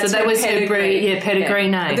 So that was her pedigree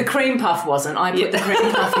name. The Cream Puff wasn't. I put the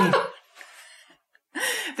Cream Puff in.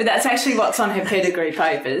 But that's actually what's on her pedigree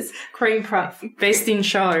papers. Cream Puff, best in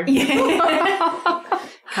show. Yeah.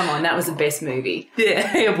 Come on, that was the best movie.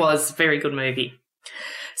 Yeah, it was. Very good movie.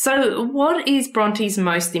 So what is Bronte's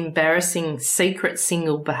most embarrassing secret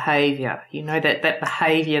single behaviour? You know, that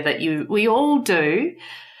behaviour that we all do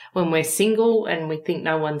when we're single and we think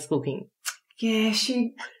no one's looking. Yeah,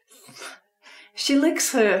 she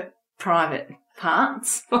licks her private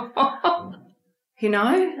parts. You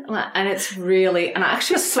know? And it's really... And I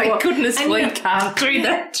actually saw... Thank goodness we can't do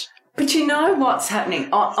that. But you know what's happening.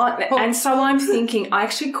 And so I'm thinking, I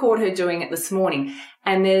actually caught her doing it this morning,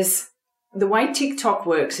 and the way TikTok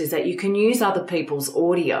works is that you can use other people's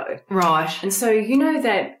audio. Right. And so you know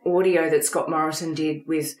that audio that Scott Morrison did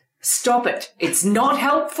with "Stop it, it's not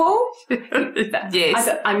helpful"? Yes.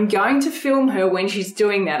 I'm going to film her when she's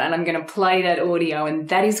doing that, and I'm going to play that audio, and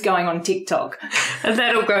that is going on TikTok. And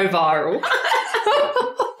that'll go viral.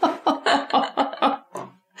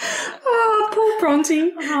 Poor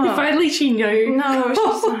Bronte. If only she knew.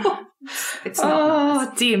 No, it's not.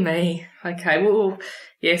 Oh, dear me. Okay, well,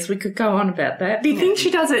 yes, we could go on about that. Do you think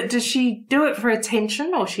she does it? Does she do it for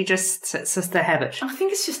attention, or it's just a habit? I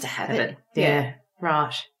think it's just a habit. Yeah.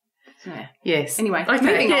 Right. Yeah. Yes. Anyway,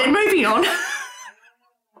 okay. Moving on.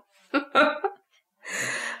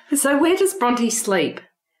 So where does Bronte sleep?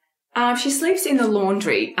 She sleeps in the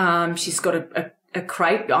laundry. She's got a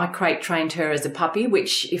crate. I crate trained her as a puppy,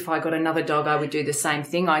 which if I got another dog, I would do the same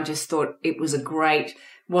thing. I just thought it was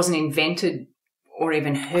wasn't invented or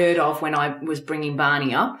even heard of when I was bringing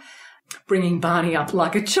Barney up. Bringing Barney up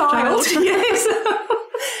like a child. Yes.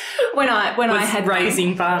 when I had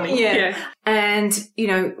raising Barney. Yeah. And, you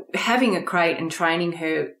know, having a crate and training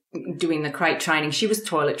her, doing the crate training, she was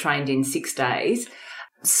toilet trained in 6 days.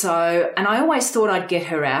 So, and I always thought I'd get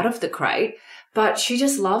her out of the crate, but she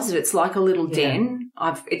just loves it. It's like a little den.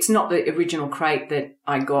 It's not the original crate that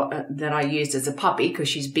I got, that I used as a puppy because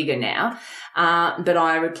she's bigger now. But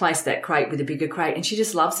I replaced that crate with a bigger crate and she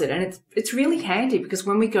just loves it. And it's really handy because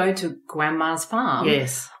when we go to Grandma's farm,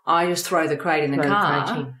 I just throw the crate in the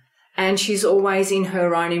car and she's always in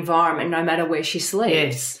her own environment no matter where she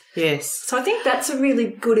sleeps. Yes. So I think that's a really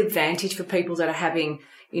good advantage for people that are having,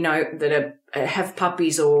 you know, that have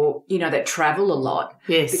puppies or, you know, that travel a lot.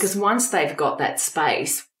 Yes. Because once they've got that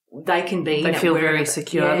space, they can be in it. They feel very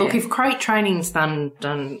secure. Yeah. Look, if crate training's done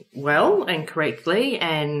well and correctly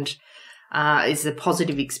and is a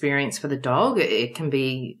positive experience for the dog. It can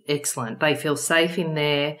be excellent. They feel safe in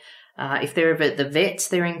there. If they're at the vets,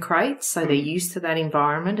 they're in crates, so they're used to that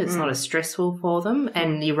environment. It's not as stressful for them.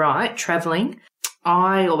 And you're right, travelling.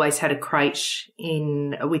 I always had a crate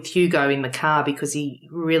with Hugo in the car because he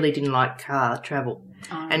really didn't like car travel.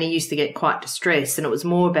 Oh. And he used to get quite distressed, and it was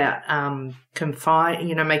more about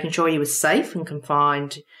making sure he was safe and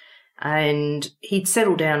confined. And he'd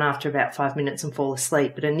settle down after about 5 minutes and fall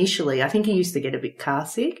asleep. But initially, I think he used to get a bit car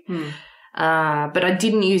sick. But I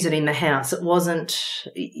didn't use it in the house. It wasn't.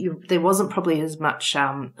 There wasn't probably as much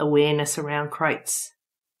awareness around crates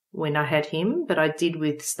when I had him, but I did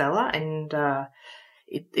with Stella, and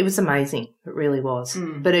it was amazing. It really was.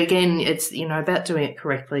 But again, it's about doing it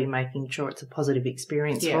correctly, making sure it's a positive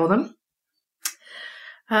experience for them.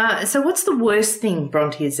 So, what's the worst thing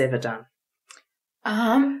Bronte has ever done?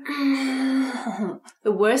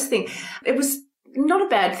 The worst thing, it was not a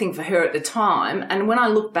bad thing for her at the time, and when I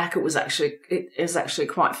look back, it was actually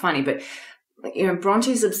quite funny. But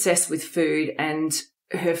Bronte's obsessed with food, and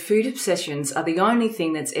her food obsessions are the only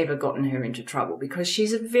thing that's ever gotten her into trouble, because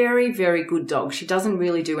she's a very, very good dog. She doesn't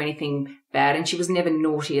really do anything bad, and she was never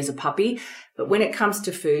naughty as a puppy. But when it comes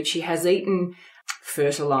to food, she has eaten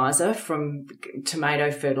fertilizer from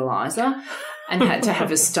tomato fertilizer and had to have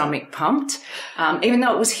her stomach pumped, even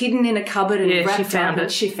though it was hidden in a cupboard and wrapped up.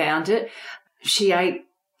 She found it. She ate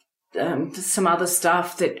some other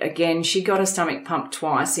stuff that, again, she got her stomach pumped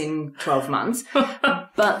twice in 12 months.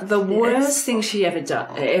 But the worst thing she ever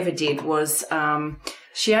did was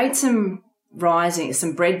she ate some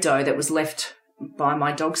bread dough that was left by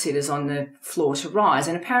my dog sitters on the floor to rise.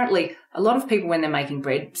 And apparently a lot of people, when they're making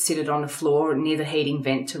bread, sit it on the floor near the heating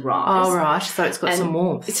vent to rise. Oh, right. So it's got some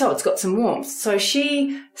warmth. So it's got some warmth. So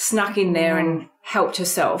she snuck in there and helped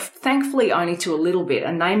herself, thankfully only to a little bit.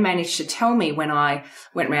 And they managed to tell me when I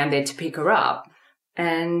went round there to pick her up.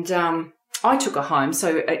 And I took her home.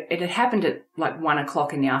 So it had happened at like 1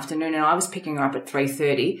 o'clock in the afternoon, and I was picking her up at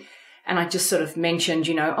 3:30. And I just sort of mentioned,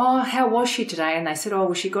 how was she today? And they said,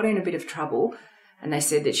 well, she got in a bit of trouble. And they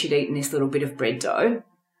said that she'd eaten this little bit of bread dough.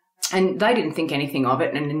 And they didn't think anything of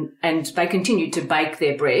it. And they continued to bake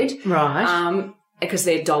their bread. Right. Because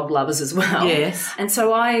they're dog lovers as well. Yes. And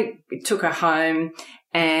so I took her home,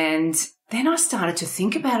 and then I started to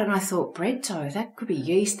think about it, and I thought, bread dough, that could be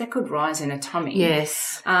yeast. That could rise in her tummy.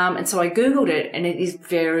 Yes. And so I Googled it, and it is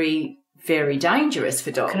very, very dangerous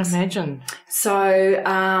for dogs. I can imagine. So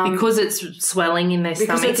because it's swelling in their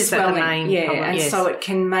stomach, is that the main problem? And so it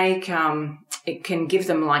can make it can give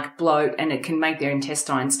them like bloat, and it can make their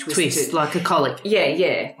intestines twist like a colic.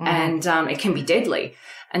 Yeah. And it can be deadly.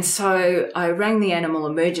 And so I rang the animal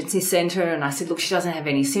emergency centre, and I said, look, she doesn't have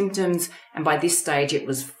any symptoms. And by this stage it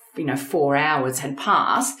was 4 hours had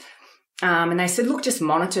passed. And they said, look, just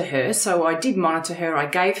monitor her. So I did monitor her. I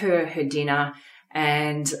gave her her dinner,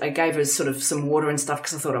 and I gave her sort of some water and stuff,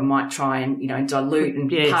 because I thought I might try and, dilute and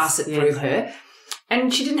pass it through her.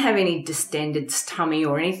 And she didn't have any distended tummy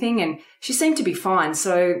or anything, and she seemed to be fine.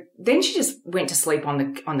 So then she just went to sleep on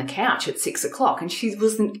the couch at 6 o'clock, and she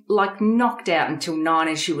was like knocked out until 9,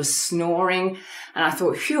 and she was snoring. And I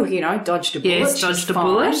thought, phew, dodged a bullet. Yes, dodged a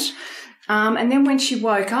bullet. And then when she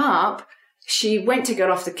woke up, she went to get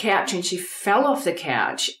off the couch, and she fell off the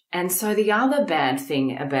couch. And so the other bad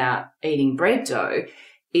thing about eating bread dough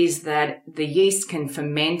is that the yeast can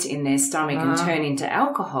ferment in their stomach and turn into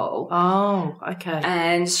alcohol. Oh, okay.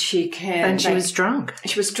 And she was drunk.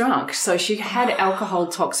 She was drunk. So she had alcohol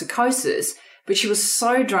toxicosis, but she was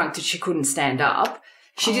so drunk that she couldn't stand up.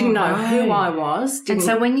 She didn't know who I was. And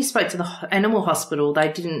so when you spoke to the animal hospital, they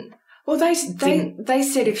didn't... Well, they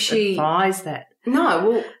said if she... advise that. No,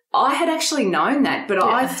 well, I had actually known that, but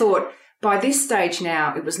I thought by this stage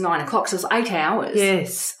now it was 9 o'clock, so it was 8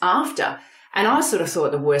 hours after. And I sort of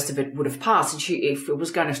thought the worst of it would have passed. And if it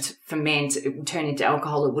was going to ferment, it would turn into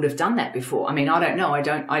alcohol, it would have done that before. I mean, I don't know.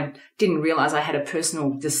 I didn't realise I had a personal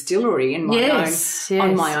distillery in my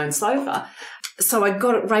on my own sofa. So I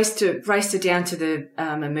raced her down to the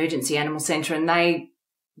emergency animal centre, and they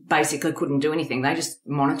basically couldn't do anything. They just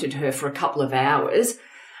monitored her for a couple of hours.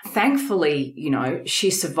 Thankfully,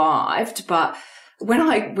 she survived. But when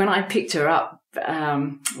I picked her up,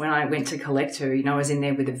 when I went to collect her, I was in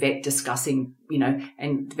there with the vet discussing,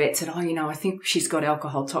 and the vet said, I think she's got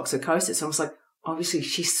alcohol toxicosis. I was like, obviously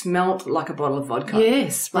she smelled like a bottle of vodka.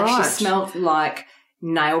 Yes, right. Like she smelled like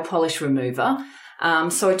nail polish remover.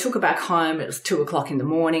 So I took her back home. It was 2 o'clock in the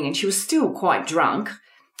morning, and she was still quite drunk.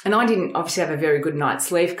 And I didn't obviously have a very good night's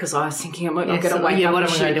sleep, because I was thinking, I'm going to wake up. What am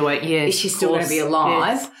I going to wait? Yes, is she still going to be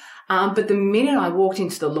alive? Yes. But the minute I walked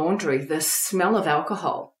into the laundry, the smell of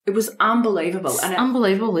alcohol, it was unbelievable. It's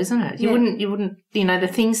unbelievable, isn't it? You wouldn't, the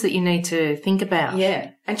things that you need to think about.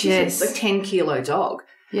 Yeah. And she's a 10-kilo dog.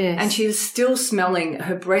 Yes. And she was still smelling,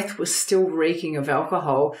 her breath was still reeking of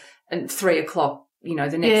alcohol at 3 o'clock, the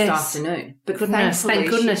next afternoon. But thank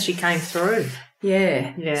goodness she came through.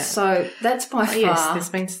 Yeah. Yeah. So that's by far. Yes, there's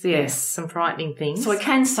been some frightening things. So I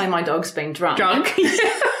can say my dog's been drunk.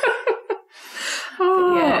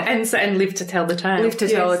 And live to tell the tale. Live to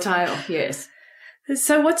tell the tale, yes.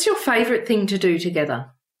 So what's your favourite thing to do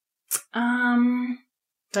together? Go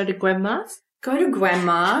to grandma's? Go to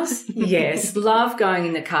grandma's, yes. Love going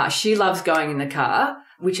in the car. She loves going in the car,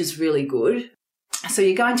 which is really good. So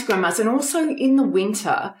you're going to grandma's. And also in the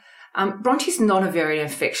winter, Bronte's not a very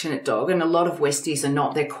affectionate dog, and a lot of Westies are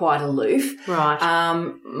not. They're quite aloof. Right.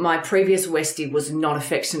 My previous Westie was not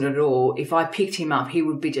affectionate at all. If I picked him up, he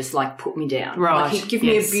would be just like put me down. Right. Like he'd give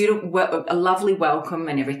me a lovely welcome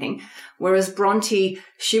and everything. Whereas Bronte,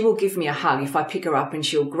 she will give me a hug if I pick her up, and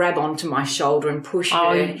she'll grab onto my shoulder and push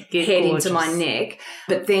her head into my neck.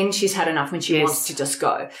 But then she's had enough and she wants to just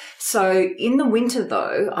go. So in the winter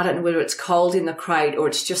though, I don't know whether it's cold in the crate or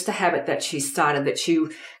it's just a habit that she started, that she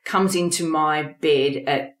comes into my bed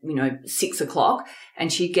at, 6 o'clock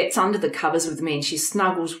and she gets under the covers with me and she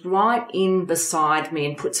snuggles right in beside me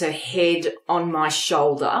and puts her head on my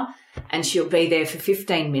shoulder. And she'll be there for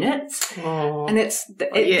 15 minutes. Oh. And that's so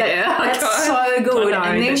good.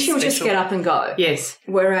 And then she'll just get up and go. Yes.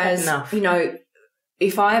 Whereas,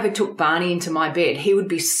 if I ever took Barney into my bed, he would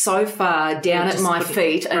be so far down at my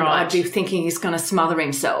feet and I'd be thinking he's going to smother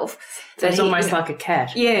himself. So it's almost like a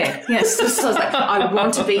cat. Yeah. Yes. So like, I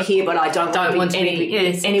want to be here, but I don't want to be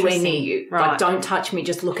anywhere near you. Right. Like, don't touch me,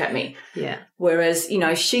 just look at me. Yeah. Whereas,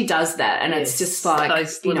 she does that and it's just like,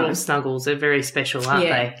 those little snuggles are very special, aren't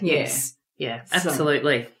they? Yes. Yeah,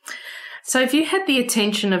 absolutely. So if you had the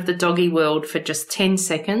attention of the doggy world for just 10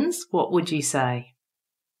 seconds, what would you say?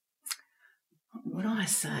 What would I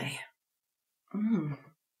say? I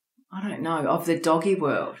don't know. Of the doggy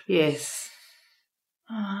world? Yes.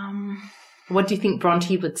 What do you think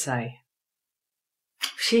Bronte would say?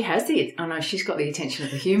 She's got the attention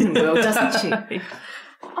of the human world, doesn't she?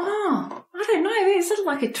 Oh, I don't know. Is that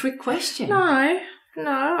like a trick question? No,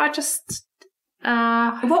 I just...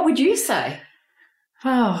 what would you say?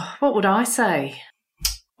 Oh, what would I say?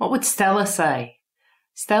 What would Stella say?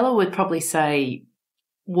 Stella would probably say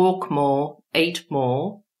walk more, eat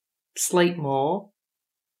more, sleep more,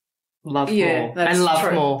 love more, and love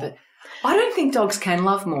true. more. But I don't think dogs can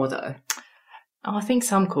love more, though. Oh, I think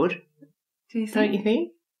some could. Do you think? Don't you think?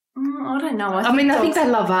 I don't know. I think they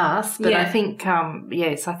love us, but I think,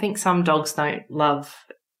 I think some dogs don't love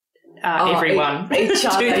everyone. Each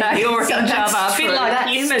other. Do they? Or each other. A bit like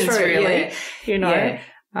humans, really. Yeah.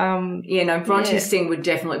 Bronte's thing would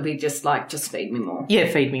definitely be just feed me more. Yeah,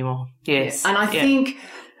 feed me more. Yes. Yeah. And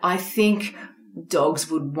I think dogs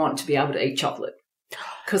would want to be able to eat chocolate.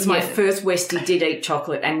 Because my first Westie did eat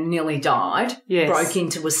chocolate and nearly died. Yes. Broke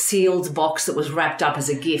into a sealed box that was wrapped up as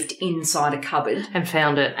a gift inside a cupboard. And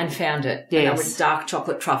found it. Yes. And they were dark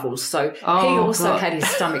chocolate truffles. So he also had his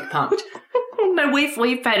stomach pumped. No,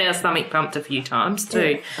 we've had our stomach pumped a few times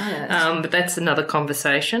too. Yeah. But that's another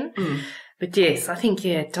conversation. Mm. But yes, I think,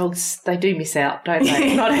 dogs, they do miss out, don't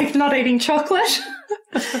they? not eating chocolate.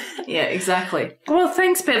 Yeah, exactly. Well,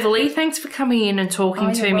 thanks, Beverly. Thanks for coming in and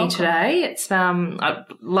talking to me today. It's I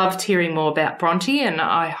loved hearing more about Bronte, and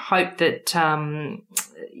I hope that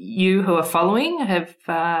you who are following have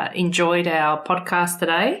enjoyed our podcast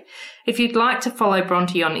today. If you'd like to follow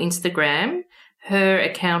Bronte on Instagram, her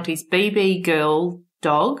account is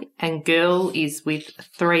bbgirldog, and girl is with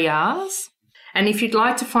 3 R's. And if you'd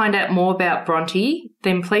like to find out more about Bronte,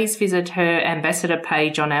 then please visit her ambassador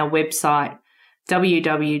page on our website,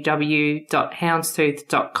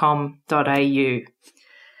 www.houndstooth.com.au.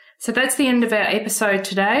 So that's the end of our episode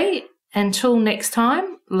today. Until next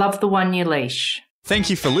time, love the one you leash. Thank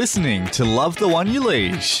you for listening to Love the One You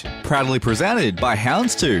Leash, proudly presented by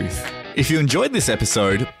Houndstooth. If you enjoyed this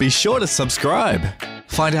episode, be sure to subscribe.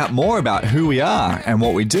 Find out more about who we are and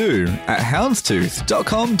what we do at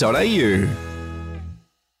houndstooth.com.au.